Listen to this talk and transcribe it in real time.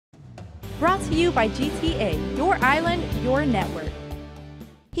Brought to you by GTA, your island, your network.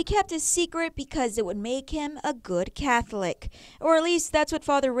 He kept his secret because it would make him a good Catholic. Or at least that's what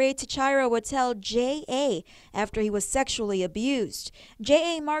Father Ray Teixeira would tell J.A. after he was sexually abused.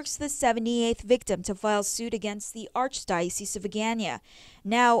 J.A. marks the 78th victim to file suit against the Archdiocese of Agana.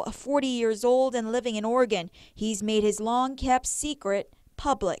 Now 40 years old and living in Oregon, he's made his long-kept secret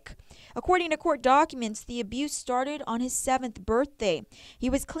public. According to court documents, the abuse started on his 7th birthday.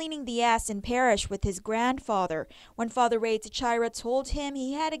 He was cleaning the Aston parish with his grandfather when Father Ray Teixeira told him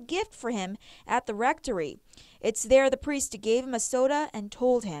he had a gift for him at the rectory. It's there the priest gave him a soda and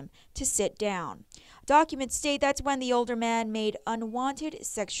told him to sit down. Documents state that's when the older man made unwanted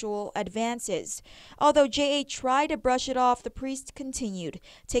sexual advances. Although J.A. tried to brush it off, the priest continued,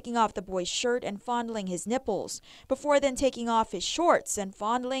 taking off the boy's shirt and fondling his nipples, before then taking off his shorts and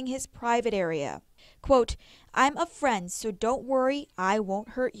fondling his private area. Quote, "I'm a friend, so don't worry, I won't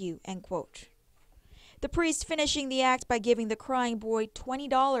hurt you," end quote. The priest finishing the act by giving the crying boy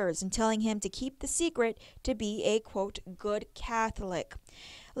 $20 and telling him to keep the secret to be a, quote, good Catholic.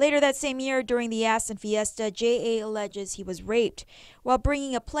 Later that same year, during the Aston Fiesta, J.A. alleges he was raped. While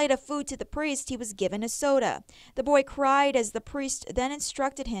bringing a plate of food to the priest, he was given a soda. The boy cried as the priest then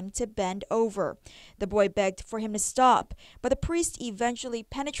instructed him to bend over. The boy begged for him to stop, but the priest eventually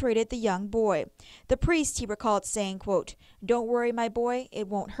penetrated the young boy. The priest, he recalled, saying, quote, "Don't worry, my boy, it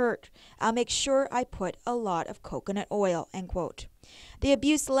won't hurt. I'll make sure I put a lot of coconut oil," end quote. The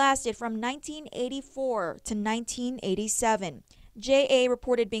abuse lasted from 1984 to 1987. J.A.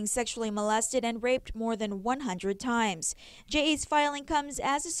 reported being sexually molested and raped more than 100 times. J.A.'s filing comes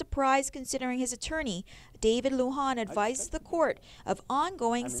as a surprise considering his attorney, David Lujan, advised the court of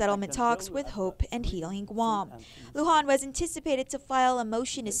ongoing settlement talks with Hope and Healing Guam. Lujan was anticipated to file a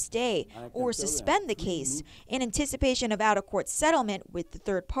motion to stay or suspend the case in anticipation of out-of-court settlement with the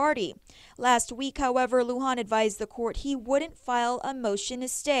third party. Last week, however, Lujan advised the court he wouldn't file a motion to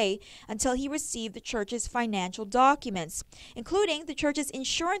stay until he received the church's financial documents, including the church's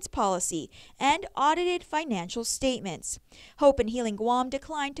insurance policy and audited financial statements. Hope and Healing Guam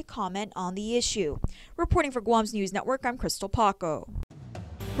declined to comment on the issue. Reporting for Guam's News Network, I'm Crystal Paco.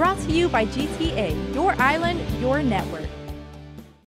 Brought to you by GTA, your island, your network.